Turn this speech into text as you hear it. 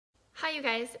Hi, you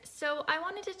guys. So, I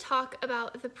wanted to talk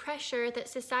about the pressure that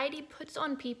society puts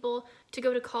on people to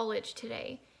go to college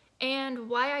today and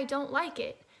why I don't like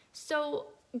it. So,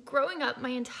 growing up my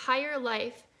entire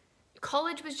life,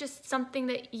 college was just something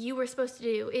that you were supposed to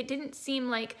do. It didn't seem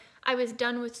like I was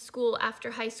done with school after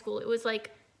high school. It was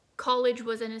like college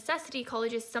was a necessity,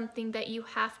 college is something that you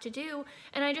have to do,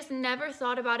 and I just never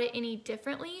thought about it any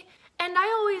differently. And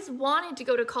I always wanted to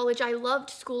go to college. I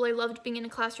loved school, I loved being in a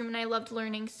classroom, and I loved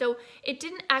learning. So it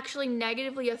didn't actually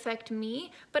negatively affect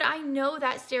me, but I know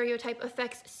that stereotype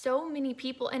affects so many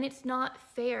people, and it's not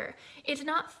fair. It's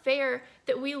not fair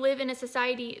that we live in a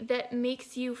society that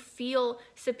makes you feel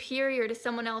superior to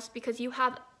someone else because you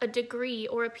have a degree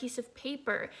or a piece of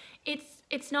paper.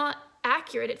 It's not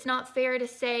accurate. It's not fair to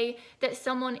say that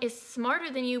someone is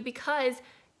smarter than you because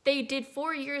they did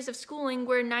 4 years of schooling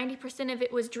where 90% of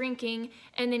it was drinking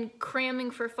and then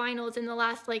cramming for finals in the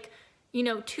last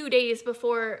 2 days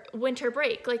before winter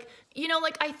break.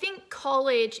 I think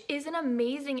college is an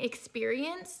amazing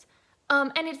experience.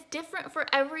 And it's different for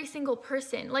every single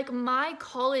person. Like, my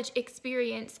college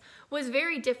experience was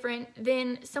very different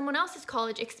than someone else's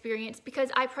college experience because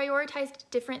I prioritized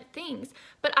different things.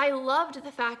 But I loved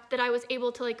the fact that I was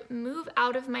able to move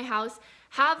out of my house,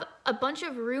 have a bunch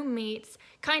of roommates,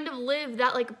 kind of live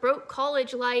that broke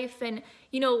college life and,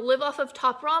 live off of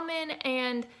top ramen,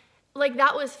 and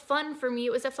that was fun for me.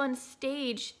 It was a fun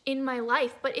stage in my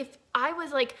life. But if I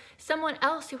was someone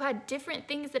else who had different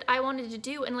things that I wanted to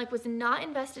do and was not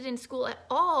invested in school at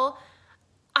all,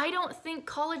 I don't think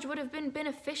college would have been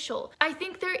beneficial. I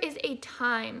think there is a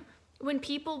time when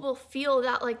people will feel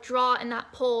that draw and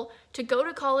that pull to go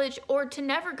to college or to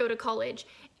never go to college.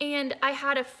 And I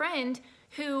had a friend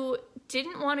who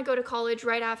didn't want to go to college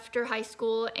right after high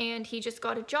school, and he just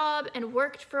got a job and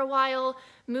worked for a while,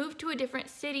 moved to a different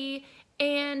city,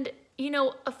 and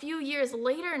a few years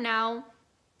later now,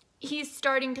 he's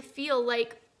starting to feel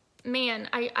like, man,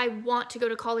 I want to go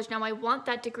to college now. I want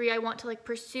that degree. I want to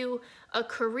pursue a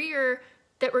career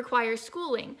that requires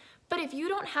schooling. But if you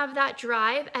don't have that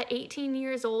drive at 18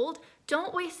 years old,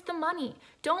 don't waste the money.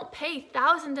 Don't pay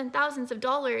thousands and thousands of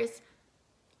dollars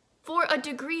for a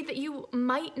degree that you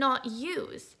might not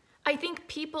use. I think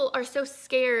people are so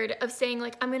scared of saying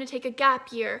I'm going to take a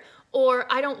gap year, or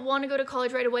I don't want to go to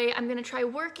college right away. I'm going to try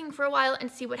working for a while and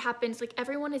see what happens.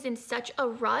 Everyone is in such a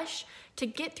rush to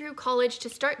get through college, to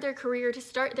start their career, to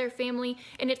start their family.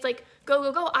 And it's go,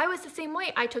 go, go. I was the same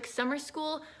way. I took summer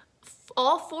school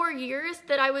all 4 years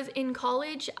that I was in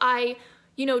college. I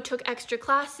took extra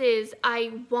classes.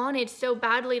 I wanted so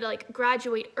badly to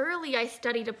graduate early. I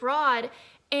studied abroad.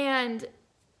 And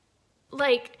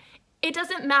it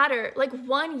doesn't matter.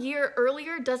 1 year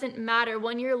earlier doesn't matter.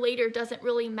 1 year later doesn't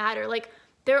really matter.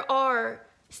 There are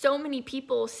so many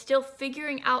people still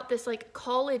figuring out this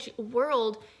college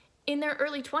world in their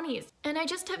early 20s. And I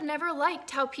just have never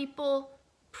liked how people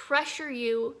pressure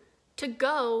you to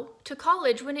go to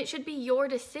college when it should be your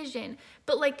decision.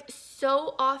 But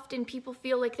so often people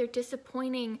feel like they're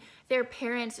disappointing their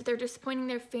parents, they're disappointing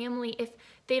their family if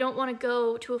they don't want to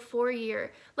go to a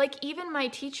 4-year. Even my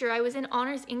teacher, I was in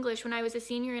honors English when I was a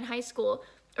senior in high school,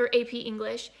 or AP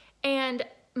English, and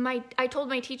I told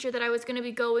my teacher that I was going to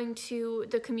be going to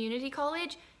the community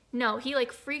college. No, he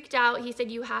freaked out. He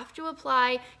said, you have to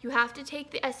apply, you have to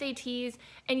take the SATs,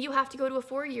 and you have to go to a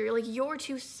 4-year. You're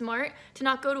too smart to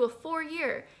not go to a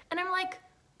 4-year. And I'm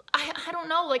I don't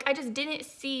know, I just didn't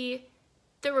see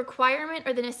the requirement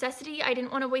or the necessity. I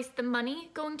didn't want to waste the money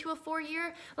going to a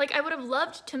 4-year. I would have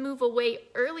loved to move away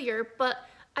earlier, but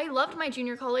I loved my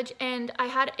junior college and I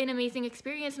had an amazing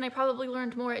experience, and I probably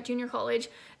learned more at junior college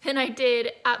than I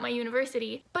did at my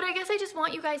university. But I guess I just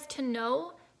want you guys to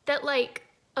know that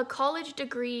a college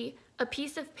degree, a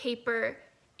piece of paper,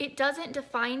 it doesn't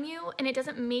define you and it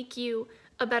doesn't make you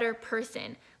a better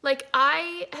person.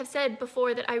 I have said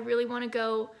before that I really want to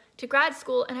go to grad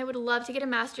school and I would love to get a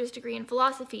master's degree in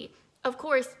philosophy. Of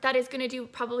course, that is going to do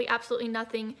probably absolutely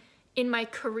nothing in my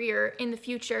career in the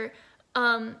future.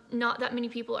 Not that many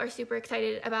people are super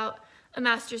excited about a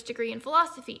master's degree in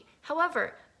philosophy.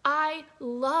 However, I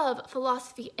love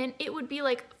philosophy, and it would be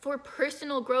for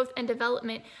personal growth and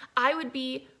development. I would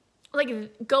be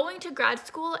going to grad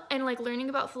school and learning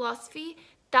about philosophy.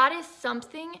 That is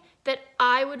something that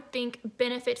I would think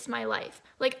benefits my life.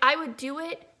 I would do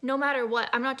it no matter what.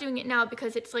 I'm not doing it now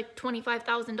because it's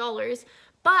 $25,000,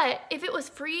 but if it was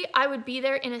free, I would be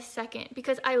there in a second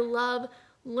because I love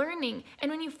learning. And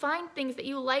when you find things that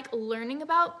you like learning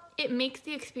about, it makes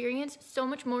the experience so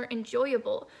much more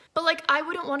enjoyable. But I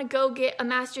wouldn't want to go get a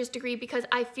master's degree because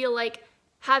I feel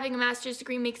having a master's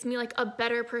degree makes me like a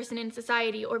better person in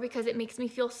society, or because it makes me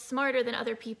feel smarter than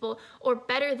other people or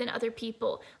better than other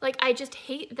people. Like, I just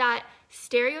hate that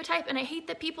stereotype, and I hate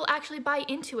that people actually buy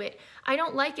into it. I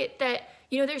don't like it that,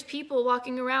 there's people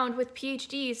walking around with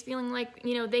PhDs feeling like,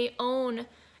 they own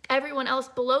everyone else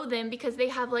below them because they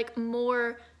have like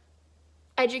more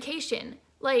education.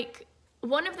 Like,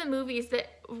 one of the movies that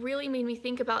really made me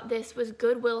think about this was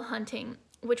Good Will Hunting,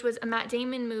 which was a Matt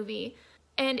Damon movie.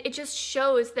 And it just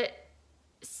shows that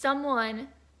someone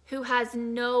who has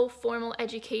no formal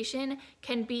education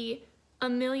can be a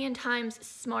million times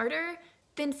smarter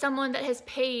than someone that has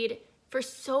paid for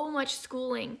so much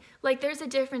schooling. Like, there's a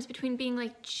difference between being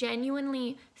like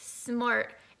genuinely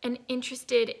smart and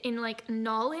interested in like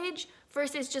knowledge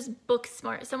versus just book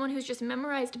smart, someone who's just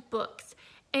memorized books.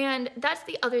 And that's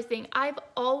the other thing. I've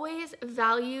always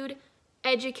valued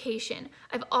education.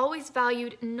 I've always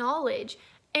valued knowledge.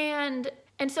 And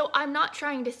so I'm not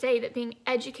trying to say that being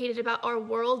educated about our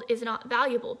world is not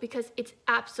valuable, because it's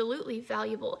absolutely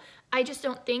valuable. I just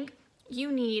don't think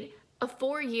you need a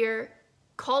 4-year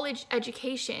college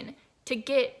education to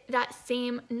get that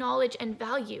same knowledge and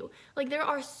value. Like, there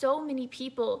are so many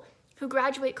people who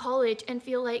graduate college and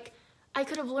feel like, I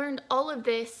could have learned all of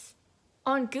this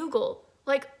on Google.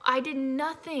 Like, I did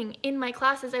nothing in my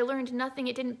classes. I learned nothing.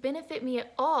 It didn't benefit me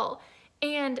at all.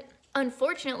 And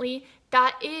unfortunately,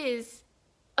 that is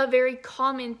a very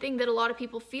common thing that a lot of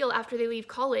people feel after they leave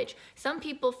college. Some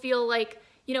people feel like,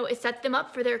 it set them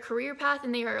up for their career path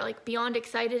and they are like beyond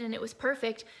excited and it was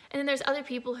perfect. And then there's other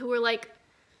people who are like,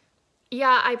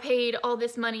 yeah, I paid all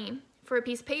this money for a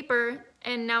piece of paper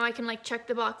and now I can like check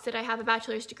the box that I have a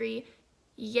bachelor's degree.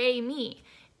 Yay me.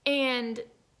 And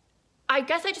I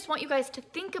guess I just want you guys to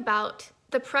think about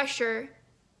the pressure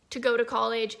to go to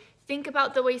college. Think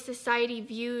about the way society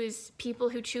views people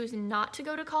who choose not to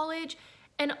go to college,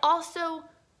 and also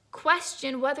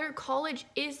question whether college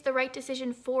is the right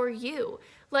decision for you.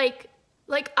 Like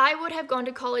I would have gone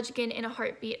to college again in a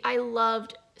heartbeat. I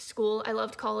loved school. I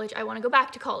loved college. I want to go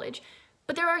back to college.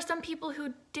 But there are some people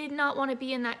who did not want to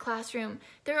be in that classroom.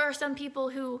 There are some people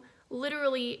who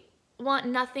literally want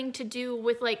nothing to do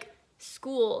with like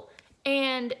school,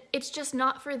 and it's just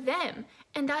not for them.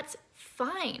 And that's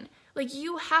fine. Like,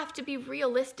 you have to be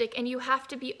realistic and you have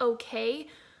to be okay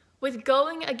with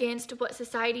going against what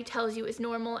society tells you is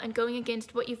normal and going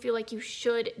against what you feel like you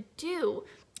should do.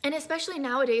 And especially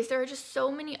nowadays, there are just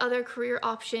so many other career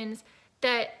options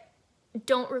that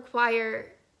don't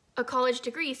require a college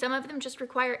degree. Some of them just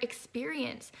require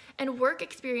experience, and work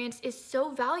experience is so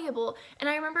valuable. And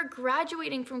I remember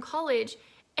graduating from college,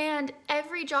 and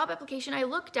every job application I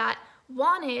looked at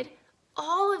wanted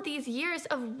all of these years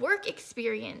of work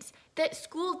experience that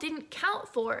school didn't count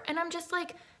for. And I'm just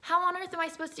like, how on earth am I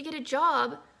supposed to get a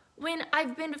job when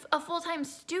I've been a full-time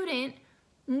student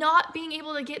not being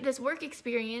able to get this work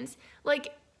experience?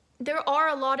 Like, there are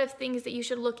a lot of things that you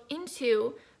should look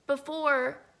into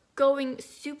before going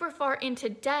super far into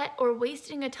debt or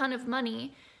wasting a ton of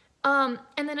money. And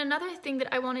then another thing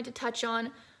that I wanted to touch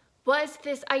on was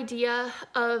this idea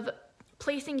of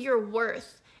placing your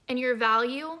worth and your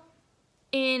value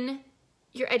in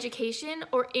your education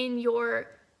or in your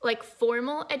like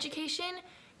formal education.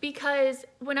 Because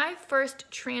when I first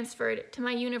transferred to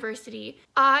my university,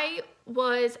 I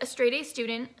was a straight A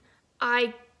student.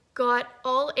 I got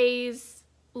all A's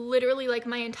literally like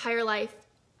my entire life.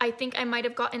 I think I might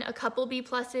have gotten a couple B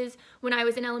pluses when I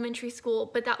was in elementary school,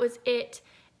 but that was it.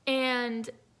 And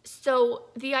so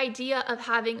the idea of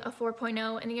having a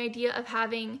 4.0 and the idea of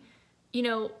having,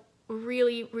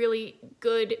 really, really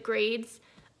good grades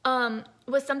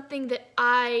was something that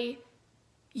I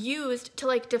used to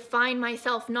like define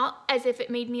myself, not as if it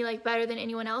made me like better than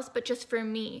anyone else, but just for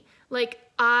me. Like,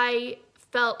 I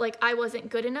felt like I wasn't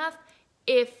good enough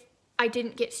if I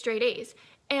didn't get straight A's.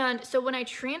 And so when I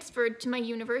transferred to my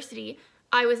university,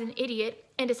 I was an idiot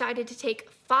and decided to take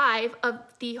 5 of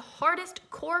the hardest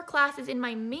core classes in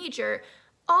my major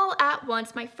all at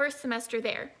once my first semester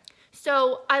there.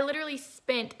 So I literally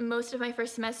spent most of my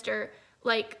first semester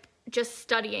like just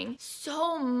studying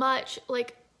so much.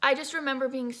 Like, I just remember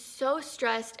being so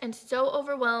stressed and so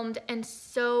overwhelmed and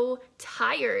so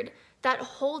tired that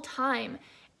whole time,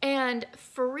 and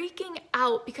freaking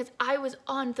out because I was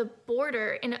on the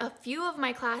border in a few of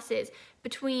my classes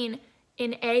between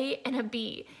an A and a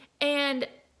B. And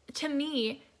to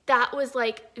me, that was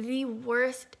like the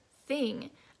worst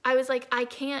thing. I was like, I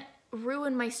can't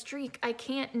ruin my streak. I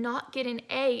can't not get an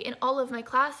A in all of my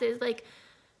classes. Like,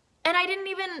 and I didn't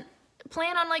even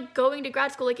plan on like going to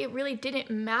grad school. Like, it really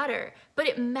didn't matter, but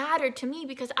it mattered to me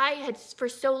because I had for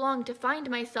so long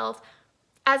defined myself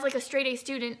as like a straight A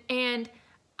student, and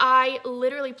I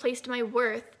literally placed my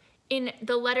worth in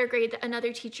the letter grade that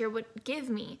another teacher would give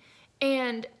me.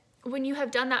 And when you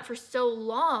have done that for so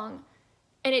long,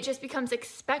 and it just becomes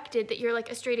expected that you're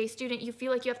like a straight A student, you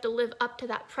feel like you have to live up to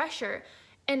that pressure.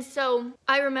 And so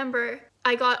I remember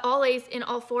I got all A's in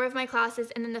all 4 of my classes,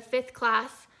 and in the 5th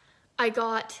class, I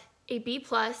got a B+,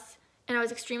 and I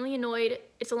was extremely annoyed.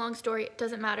 It's a long story, it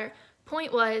doesn't matter.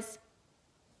 Point was,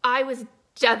 I was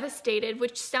devastated,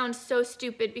 which sounds so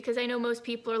stupid because I know most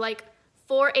people are like,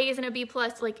 4 A's and a B+,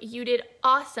 like you did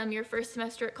awesome your first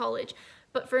semester at college.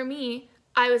 But for me,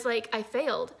 I was like, I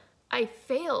failed.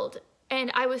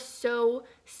 And I was so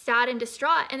sad and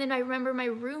distraught. And then I remember my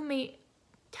roommate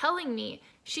telling me,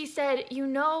 she said, you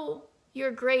know,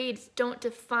 your grades don't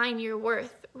define your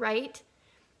worth, right?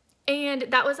 And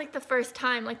that was like the first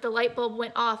time like the light bulb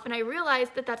went off, and I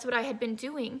realized that that's what I had been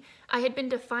doing. I had been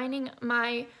defining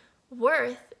my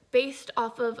worth based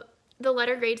off of the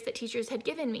letter grades that teachers had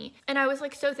given me. And I was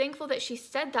like so thankful that she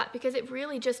said that, because it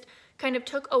really just kind of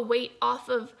took a weight off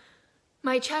of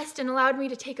my chest and allowed me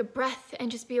to take a breath and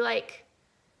just be like,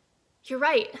 you're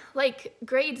right, like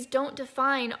grades don't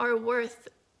define our worth.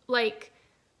 Like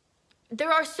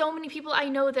there are so many people I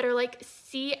know that are like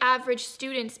C average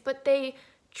students, but they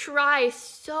try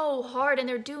so hard and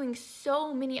they're doing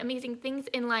so many amazing things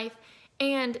in life,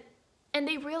 and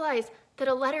they realize that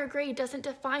a letter grade doesn't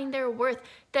define their worth,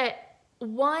 that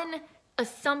one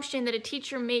assumption that a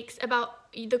teacher makes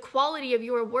about the quality of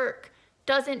your work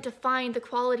doesn't define the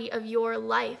quality of your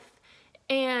life.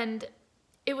 And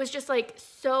it was just like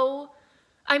so,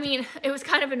 I mean, it was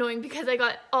kind of annoying because I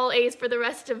got all A's for the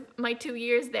rest of my 2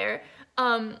 years there.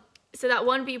 So that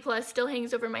 1 B+ still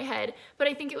hangs over my head, but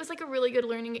I think it was like a really good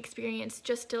learning experience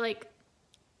just to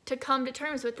come to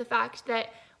terms with the fact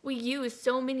that we use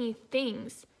so many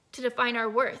things to define our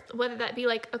worth, whether that be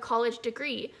like a college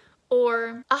degree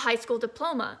or a high school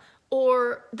diploma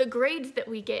or the grades that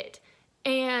we get.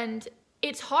 And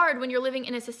it's hard when you're living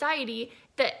in a society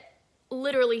that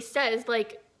literally says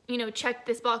like, you know, check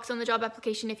this box on the job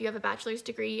application if you have a bachelor's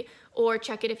degree, or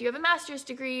check it if you have a master's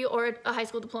degree or a high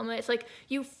school diploma. It's like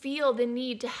you feel the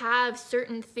need to have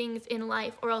certain things in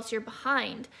life or else you're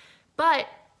behind. But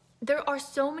there are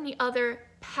so many other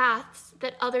paths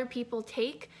that other people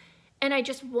take, and I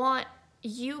just want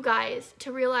you guys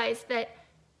to realize that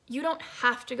you don't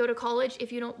have to go to college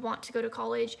if you don't want to go to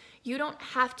college. You don't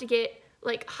have to get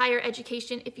like higher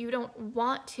education if you don't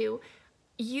want to.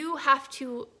 You have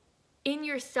to, in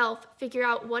yourself, figure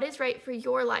out what is right for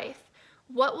your life,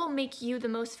 what will make you the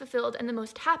most fulfilled and the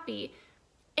most happy,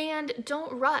 and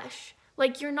don't rush.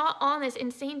 Like, you're not on this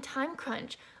insane time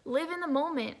crunch. Live in the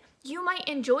moment. You might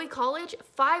enjoy college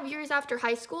 5 years after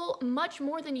high school much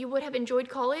more than you would have enjoyed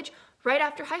college right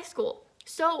after high school.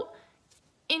 So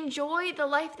enjoy the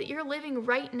life that you're living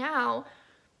right now.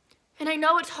 And I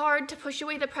know it's hard to push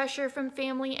away the pressure from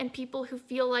family and people who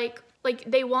feel like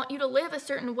they want you to live a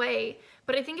certain way,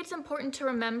 but I think it's important to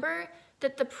remember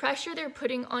that the pressure they're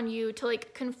putting on you to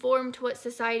like conform to what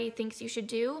society thinks you should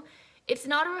do, it's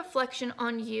not a reflection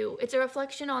on you, it's a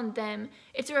reflection on them.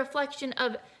 It's a reflection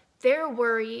of their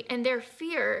worry and their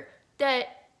fear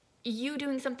that you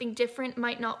doing something different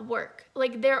might not work.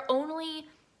 Like, they're only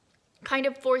kind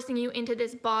of forcing you into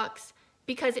this box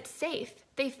because it's safe.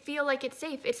 They feel like it's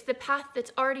safe. It's the path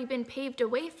that's already been paved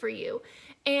away for you.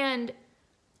 And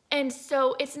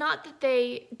so it's not that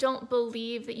they don't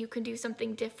believe that you can do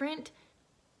something different.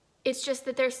 It's just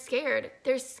that they're scared.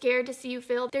 They're scared to see you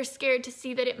fail. They're scared to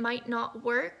see that it might not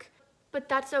work, but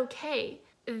that's okay.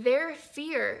 Their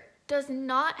fear does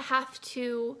not have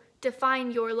to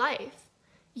define your life.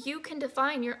 You can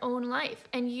define your own life,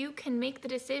 and you can make the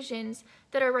decisions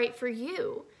that are right for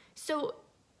you. So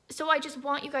I just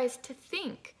want you guys to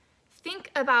think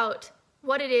about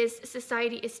what it is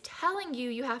society is telling you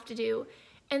you have to do,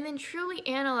 and then truly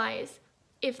analyze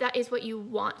if that is what you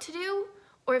want to do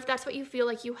or if that's what you feel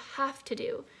like you have to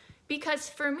do. Because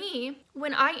for me,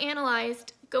 when I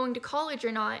analyzed going to college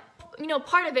or not, you know,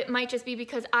 part of it might just be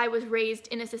because I was raised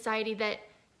in a society that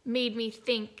made me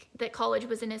think that college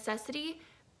was a necessity,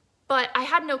 but I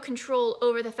had no control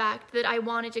over the fact that I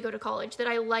wanted to go to college, that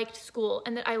I liked school,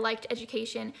 and that I liked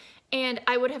education, and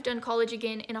I would have done college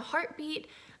again in a heartbeat.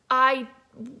 I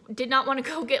did not want to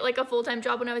go get like a full-time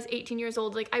job when I was 18 years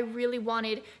old. Like, I really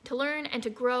wanted to learn and to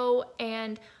grow,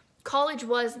 and college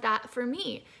was that for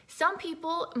me. Some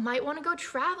people might want to go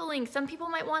traveling. Some people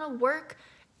might want to work,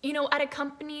 you know, at a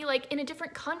company like in a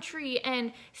different country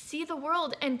and see the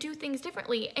world and do things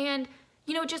differently. And,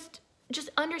 you know, just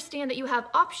understand that you have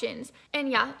options. And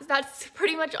yeah, that's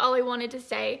pretty much all I wanted to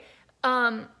say.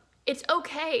 It's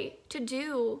okay to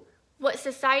do what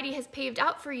society has paved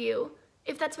out for you,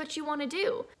 if that's what you want to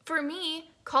do. For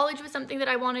me, college was something that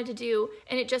I wanted to do,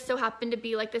 and it just so happened to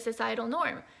be like the societal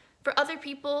norm. For other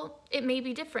people, it may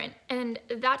be different, and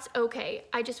that's okay.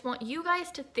 I just want you guys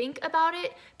to think about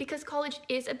it, because college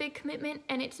is a big commitment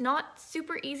and it's not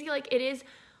super easy. Like, it is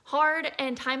hard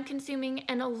and time consuming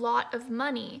and a lot of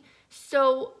money.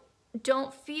 So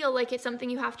don't feel like it's something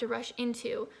you have to rush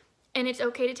into. And it's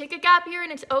okay to take a gap year,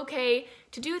 and it's okay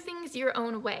to do things your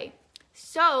own way.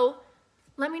 So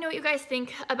let me know what you guys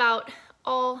think about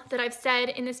all that I've said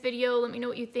in this video. Let me know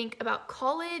what you think about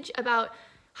college, about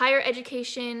higher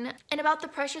education, and about the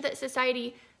pressure that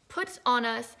society puts on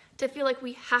us to feel like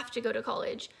we have to go to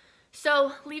college.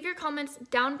 So leave your comments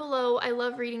down below. I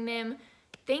love reading them.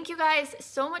 Thank you guys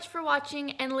so much for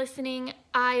watching and listening.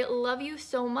 I love you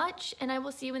so much, and I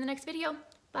will see you in the next video.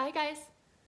 Bye, guys.